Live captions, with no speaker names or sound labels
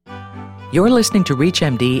You're listening to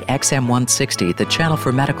ReachMD XM160, the channel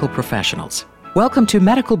for medical professionals. Welcome to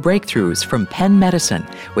Medical Breakthroughs from Penn Medicine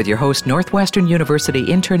with your host, Northwestern University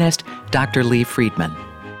internist, Dr. Lee Friedman.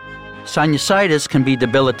 Sinusitis can be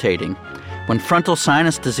debilitating. When frontal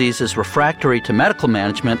sinus disease is refractory to medical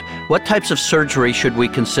management, what types of surgery should we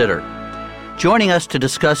consider? Joining us to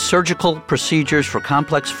discuss surgical procedures for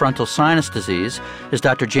complex frontal sinus disease is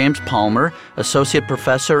Dr. James Palmer, Associate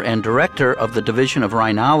Professor and Director of the Division of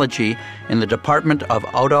Rhinology in the Department of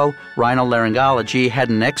Otorhinolaryngology, Head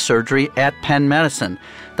and Neck Surgery at Penn Medicine.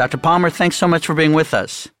 Dr. Palmer, thanks so much for being with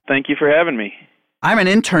us. Thank you for having me. I'm an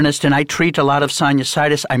internist and I treat a lot of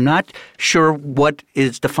sinusitis. I'm not sure what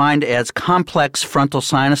is defined as complex frontal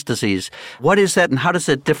sinus disease. What is that and how does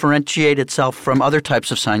it differentiate itself from other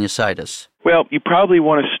types of sinusitis? Well, you probably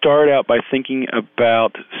want to start out by thinking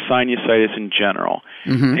about sinusitis in general.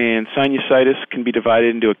 Mm-hmm. And sinusitis can be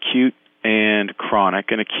divided into acute and chronic.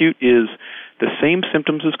 And acute is the same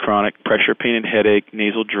symptoms as chronic: pressure, pain, and headache,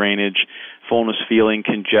 nasal drainage, fullness feeling,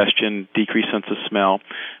 congestion, decreased sense of smell.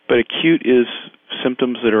 But acute is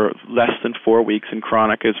symptoms that are less than 4 weeks, and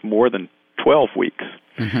chronic is more than 12 weeks.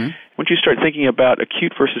 Mm-hmm. Once you start thinking about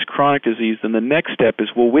acute versus chronic disease, then the next step is,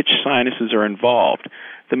 well, which sinuses are involved?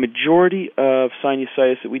 The majority of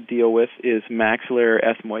sinusitis that we deal with is maxillary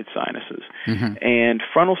ethmoid sinuses. Mm-hmm. And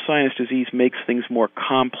frontal sinus disease makes things more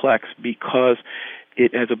complex because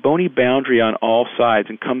it has a bony boundary on all sides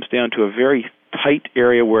and comes down to a very tight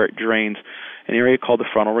area where it drains, an area called the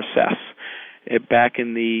frontal recess. Back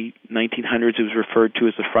in the 1900s, it was referred to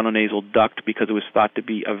as the frontonasal duct because it was thought to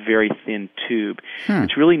be a very thin tube.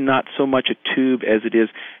 It's really not so much a tube as it is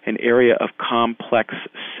an area of complex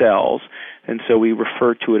cells, and so we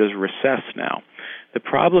refer to it as a recess now. The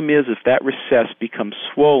problem is if that recess becomes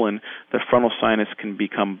swollen, the frontal sinus can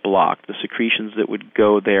become blocked. The secretions that would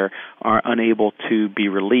go there are unable to be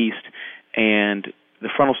released, and the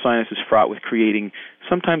frontal sinus is fraught with creating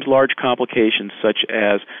sometimes large complications such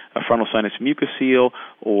as a frontal sinus mucocele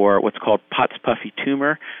or what's called Pott's puffy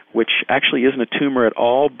tumor, which actually isn't a tumor at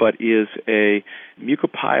all but is a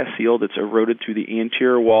mucopyocele that's eroded through the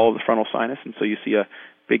anterior wall of the frontal sinus, and so you see a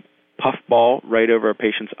big puff ball right over a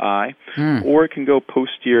patient's eye. Or it can go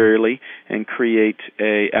posteriorly and create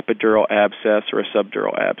a epidural abscess or a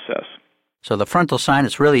subdural abscess. So the frontal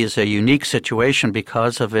sinus really is a unique situation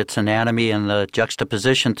because of its anatomy and the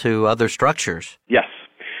juxtaposition to other structures. Yes.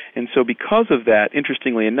 And so because of that,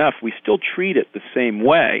 interestingly enough, we still treat it the same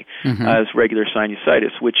way as regular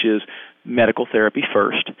sinusitis, which is medical therapy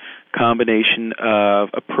first, combination of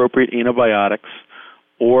appropriate antibiotics,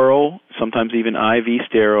 oral, sometimes even IV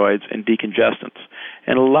steroids, and decongestants.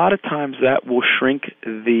 And a lot of times that will shrink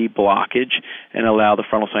the blockage and allow the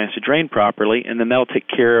frontal sinus to drain properly, and then that'll take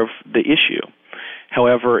care of the issue.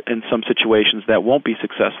 However, in some situations that won't be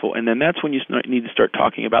successful, and then that's when you need to start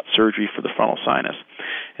talking about surgery for the frontal sinus.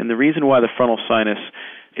 And the reason why the frontal sinus,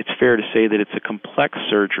 it's fair to say that it's a complex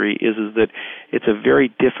surgery, is that it's a very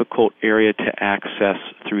difficult area to access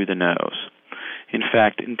through the nose. In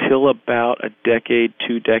fact, until about a decade,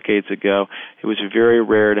 2 decades ago, it was very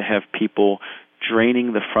rare to have people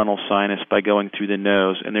draining the frontal sinus by going through the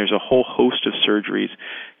nose, and there's a whole host of surgeries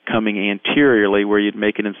coming anteriorly where you'd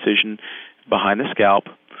make an incision behind the scalp,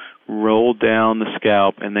 roll down the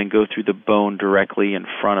scalp, and then go through the bone directly in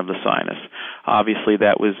front of the sinus. Obviously,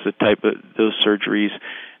 that was the type of, those surgeries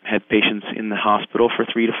had patients in the hospital for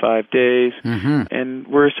 3 to 5 days, and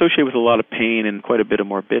were associated with a lot of pain and quite a bit of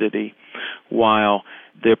morbidity, while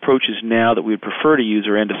the approaches now that we would prefer to use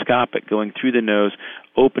are endoscopic, going through the nose,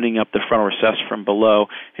 opening up the frontal recess from below,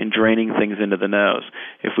 and draining things into the nose.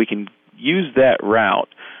 If we can use that route,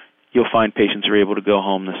 you'll find patients are able to go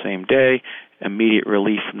home the same day, immediate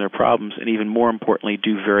relief from their problems, and even more importantly,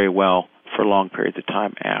 do very well for long periods of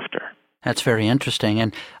time after. That's very interesting,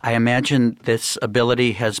 and I imagine this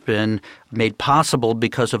ability has been made possible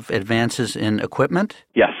because of advances in equipment?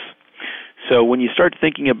 Yes. So when you start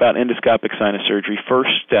thinking about endoscopic sinus surgery, first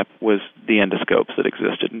step was the endoscopes that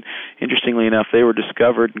existed. And interestingly enough, they were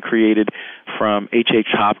discovered and created from H.H.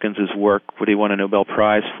 Hopkins' work, what he won a Nobel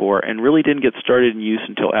Prize for, and really didn't get started in use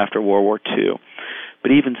until after World War II.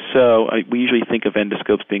 But even so, we usually think of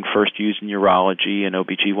endoscopes being first used in urology and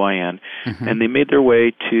OBGYN, and they made their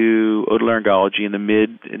way to otolaryngology in the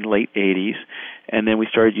mid and late 80s, and then we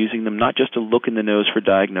started using them not just to look in the nose for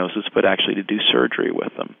diagnosis, but actually to do surgery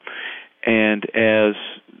with them. And as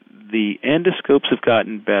the endoscopes have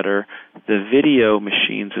gotten better, the video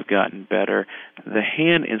machines have gotten better, the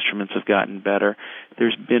hand instruments have gotten better,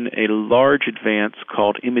 there's been a large advance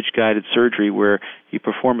called image-guided surgery where you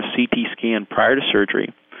perform a CT scan prior to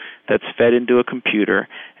surgery. that's fed into a computer,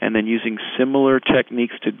 and then using similar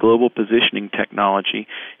techniques to global positioning technology,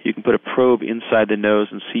 you can put a probe inside the nose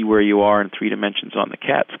and see where you are in 3 dimensions on the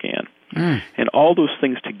CAT scan. And all those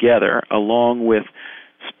things together, along with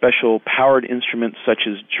special powered instruments such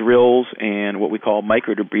as drills and what we call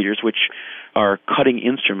microdebriders, which are cutting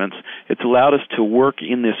instruments, it's allowed us to work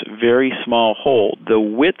in this very small hole. The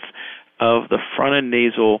width of the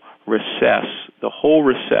frontonasal recess, the whole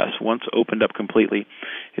recess, once opened up completely,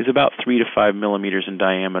 is about 3 to 5 millimeters in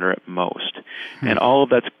diameter at most. And all of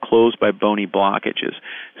that's closed by bony blockages.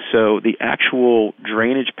 So the actual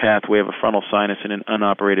drainage pathway of a frontal sinus in an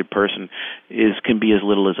unoperated person can be as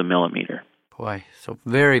little as a millimeter. Boy, so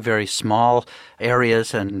very, very small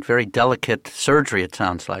areas and very delicate surgery, it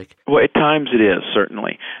sounds like. Well, at times it is,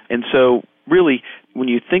 certainly. And so, really, when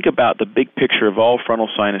you think about the big picture of all frontal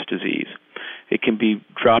sinus disease, it can be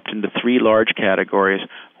dropped into 3 large categories,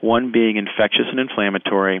 one being infectious and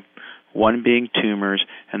inflammatory, one being tumors,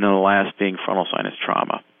 and then the last being frontal sinus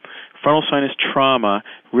trauma. Frontal sinus trauma,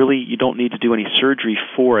 really, you don't need to do any surgery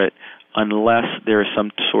for it unless there is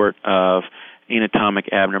some sort of anatomic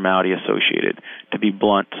abnormality associated. To be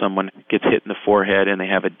blunt, someone gets hit in the forehead and they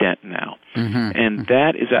have a dent now. And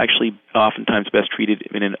that is actually oftentimes best treated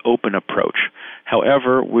in an open approach.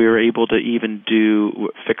 However, we're able to even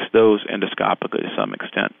fix those endoscopically to some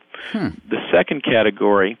extent. The second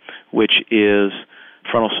category, which is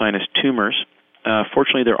frontal sinus tumors,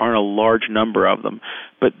 fortunately there aren't a large number of them,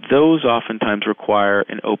 but those oftentimes require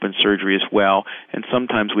an open surgery as well, and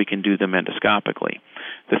sometimes we can do them endoscopically.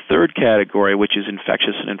 The third category, which is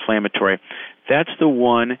infectious and inflammatory, that's the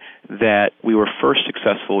one that we were first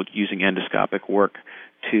successful using endoscopic work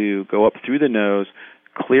to go up through the nose,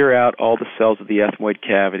 clear out all the cells of the ethmoid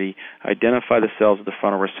cavity, identify the cells of the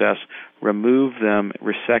frontal recess, remove them,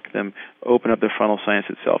 resect them, open up the frontal sinus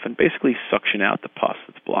itself, and basically suction out the pus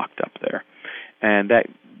that's blocked up there. And that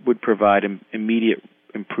would provide immediate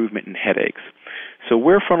improvement in headaches. So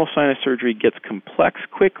where frontal sinus surgery gets complex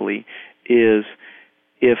quickly is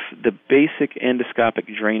if the basic endoscopic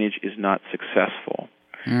drainage is not successful.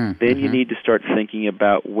 Then you need to start thinking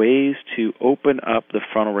about ways to open up the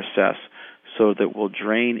frontal recess so that it will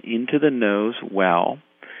drain into the nose well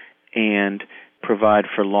and provide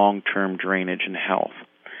for long-term drainage and health.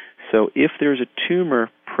 So if there's a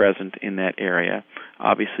tumor present in that area,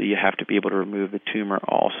 obviously you have to be able to remove the tumor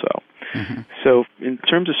also. So in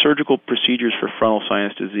terms of surgical procedures for frontal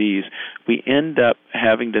sinus disease, we end up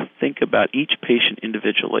having to think about each patient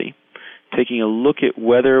individually, taking a look at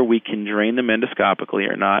whether we can drain them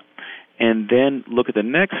endoscopically or not, and then look at the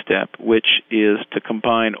next step, which is to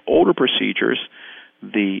combine older procedures,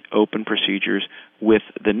 the open procedures, with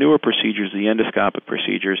the newer procedures, the endoscopic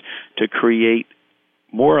procedures, to create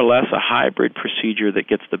more or less a hybrid procedure that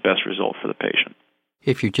gets the best result for the patient.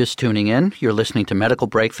 If you're just tuning in, you're listening to Medical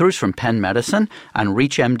Breakthroughs from Penn Medicine on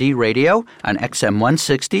ReachMD Radio on XM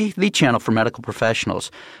 160, the channel for medical professionals.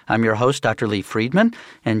 I'm your host, Dr. Lee Friedman,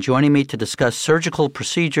 and joining me to discuss surgical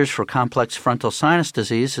procedures for complex frontal sinus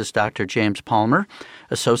disease is Dr. James Palmer,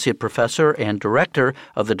 Associate Professor and Director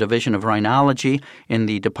of the Division of Rhinology in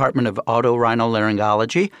the Department of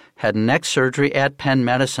Otorhinolaryngology, Head and Neck Surgery at Penn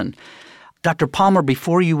Medicine. Dr. Palmer,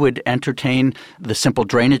 before you would entertain the simple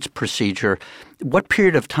drainage procedure, what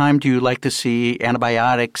period of time do you like to see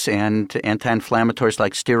antibiotics and anti-inflammatories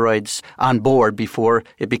like steroids on board before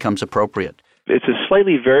it becomes appropriate? It's a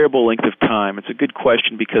slightly variable length of time. It's a good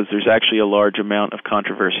question because there's actually a large amount of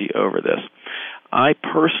controversy over this. I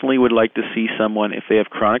personally would like to see someone, if they have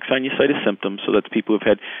chronic sinusitis symptoms, so that's people who've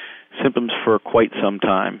had symptoms for quite some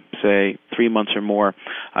time, say 3 months or more,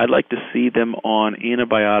 I'd like to see them on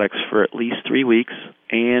antibiotics for at least 3 weeks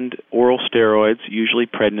and oral steroids, usually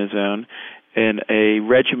prednisone, and a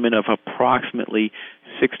regimen of approximately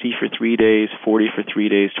 60 for 3 days, 40 for 3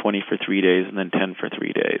 days, 20 for 3 days, and then 10 for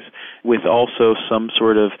 3 days, with also some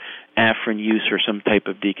sort of Afrin use or some type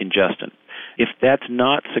of decongestant. If that's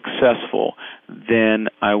not successful, then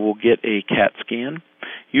I will get a CAT scan.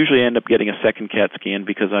 Usually I end up getting a second CAT scan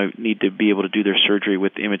because I need to be able to do their surgery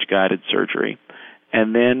with image-guided surgery.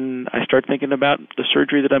 And then I start thinking about the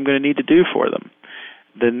surgery that I'm going to need to do for them.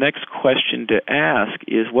 The next question to ask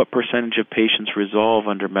is what percentage of patients resolve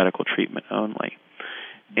under medical treatment only.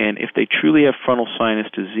 And if they truly have frontal sinus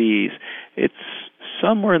disease, it's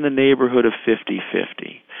somewhere in the neighborhood of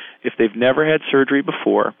 50-50. If they've never had surgery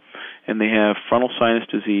before and they have frontal sinus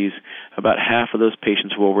disease, about half of those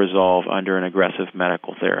patients will resolve under an aggressive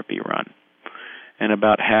medical therapy run. And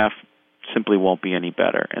about half simply won't be any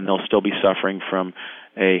better, and they'll still be suffering from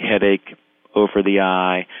a headache, over the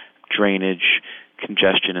eye, drainage,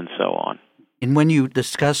 congestion, and so on. And when you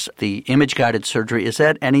discuss the image-guided surgery, is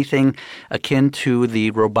that anything akin to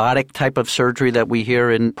the robotic type of surgery that we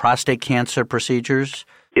hear in prostate cancer procedures?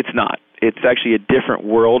 It's not. It's actually a different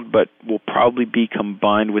world, but will probably be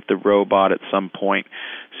combined with the robot at some point.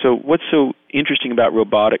 So what's so interesting about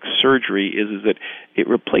robotic surgery is that it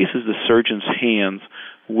replaces the surgeon's hands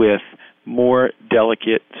with more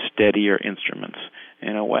delicate, steadier instruments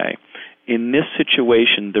in a way. In this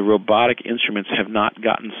situation, the robotic instruments have not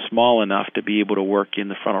gotten small enough to be able to work in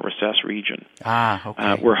the frontal recess region.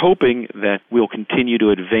 Okay. We're hoping that we'll continue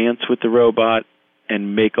to advance with the robot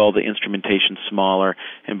and make all the instrumentation smaller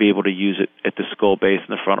and be able to use it at the skull base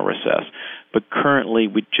and the frontal recess. But currently,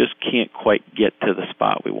 we just can't quite get to the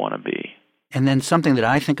spot we want to be. And then something that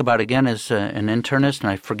I think about, again, as an internist,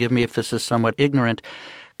 and forgive me if this is somewhat ignorant,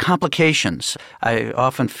 complications. I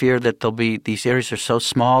often fear that these areas are so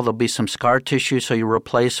small, there'll be some scar tissue, so you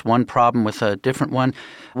replace one problem with a different one.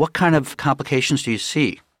 What kind of complications do you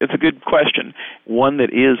see? It's a good question, one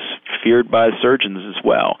that is feared by surgeons as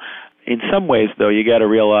well. In some ways, though, you got to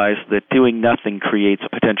realize that doing nothing creates a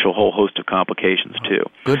potential whole host of complications, too.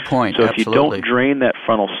 Good point. So Absolutely. If you don't drain that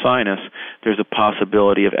frontal sinus, there's a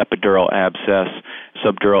possibility of epidural abscess,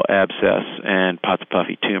 subdural abscess, and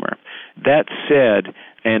Potts-Puffy tumor. That said,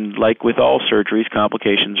 and like with all surgeries,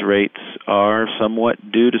 complications rates are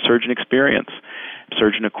somewhat due to surgeon experience,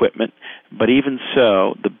 surgeon equipment. But even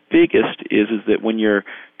so, the biggest is that when you're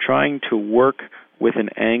trying to work with an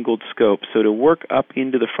angled scope, so to work up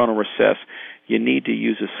into the frontal recess, you need to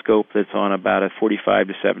use a scope that's on about a 45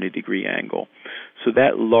 to 70 degree angle. So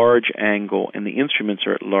that large angle, and the instruments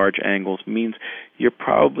are at large angles, means you're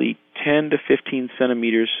probably 10 to 15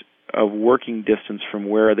 centimeters of working distance from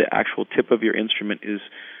where the actual tip of your instrument is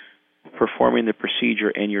performing the procedure,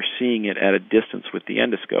 and you're seeing it at a distance with the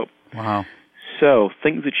endoscope. Wow. So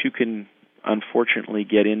things that you can unfortunately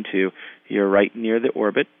get into, you're right near the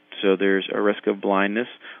orbit, so there's a risk of blindness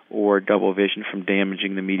or double vision from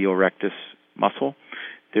damaging the medial rectus muscle.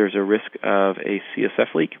 There's a risk of a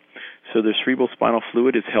CSF leak. So the cerebrospinal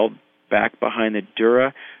fluid is held back behind the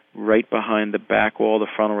dura, right behind the back wall, the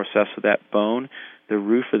frontal recess of that bone. The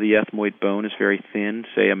roof of the ethmoid bone is very thin,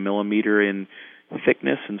 say a millimeter in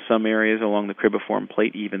thickness, in some areas along the cribriform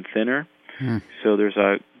plate even thinner. So there's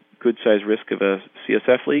a good-sized risk of a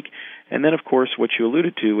CSF leak. And then, of course, what you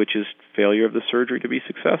alluded to, which is failure of the surgery to be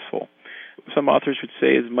successful. Some authors would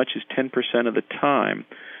say as much as 10% of the time,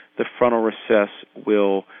 the frontal recess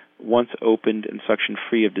will, once opened and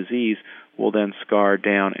suction-free of disease, will then scar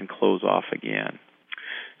down and close off again.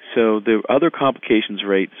 So the other complications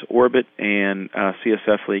rates, orbit and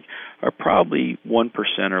CSF leak, are probably 1%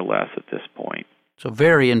 or less at this point. So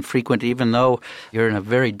very infrequent, even though you're in a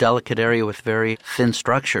very delicate area with very thin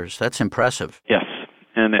structures. That's impressive. Yes.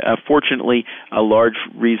 And fortunately, a large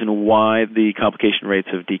reason why the complication rates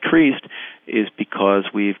have decreased is because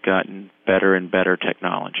we've gotten better and better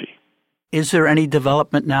technology. Is there any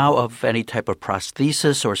development now of any type of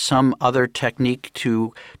prosthesis or some other technique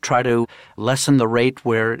to try to lessen the rate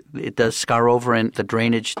where it does scar over and the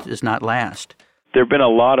drainage does not last? There have been a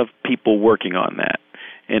lot of people working on that.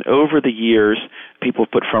 And over the years, people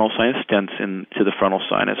have put frontal sinus stents into the frontal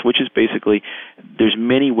sinus, which is basically, there's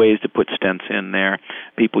many ways to put stents in there.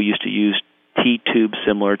 People used to use T-tubes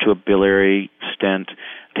similar to a biliary stent,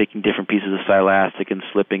 taking different pieces of silastic and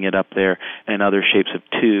slipping it up there, and other shapes of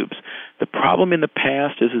tubes. The problem in the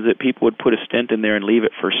past is that people would put a stent in there and leave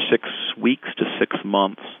it for 6 weeks to 6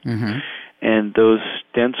 months. Mm-hmm. And those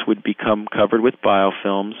stents would become covered with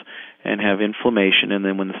biofilms and have inflammation, and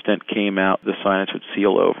then when the stent came out, the sinus would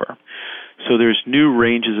seal over. So there's new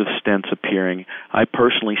ranges of stents appearing. I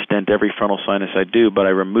personally stent every frontal sinus I do, but I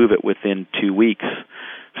remove it within 2 weeks,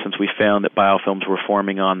 since we found that biofilms were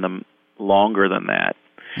forming on them longer than that.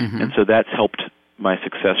 Mm-hmm. And so that's helped my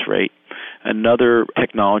success rate. Another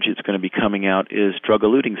technology that's going to be coming out is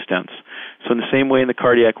drug-eluting stents. So in the same way in the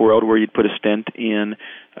cardiac world where you'd put a stent in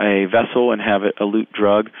a vessel and have it elute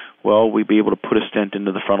drug, well, we'd be able to put a stent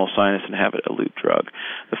into the frontal sinus and have it elute drug.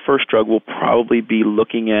 The first drug we'll probably be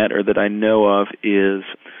looking at, or that I know of, is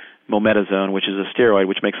mometasone, which is a steroid,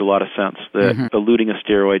 which makes a lot of sense. That eluting a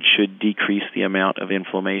steroid should decrease the amount of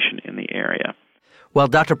inflammation in the area. Well,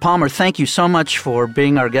 Dr. Palmer, thank you so much for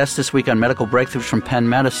being our guest this week on Medical Breakthroughs from Penn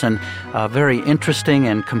Medicine. A very interesting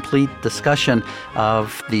and complete discussion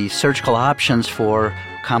of the surgical options for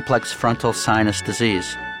complex frontal sinus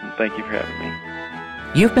disease. Thank you for having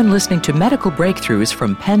me. You've been listening to Medical Breakthroughs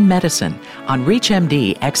from Penn Medicine on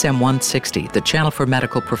ReachMD XM160, the channel for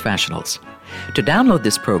medical professionals. To download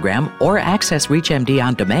this program or access ReachMD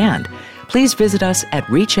on demand, please visit us at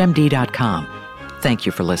reachmd.com. Thank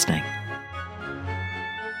you for listening.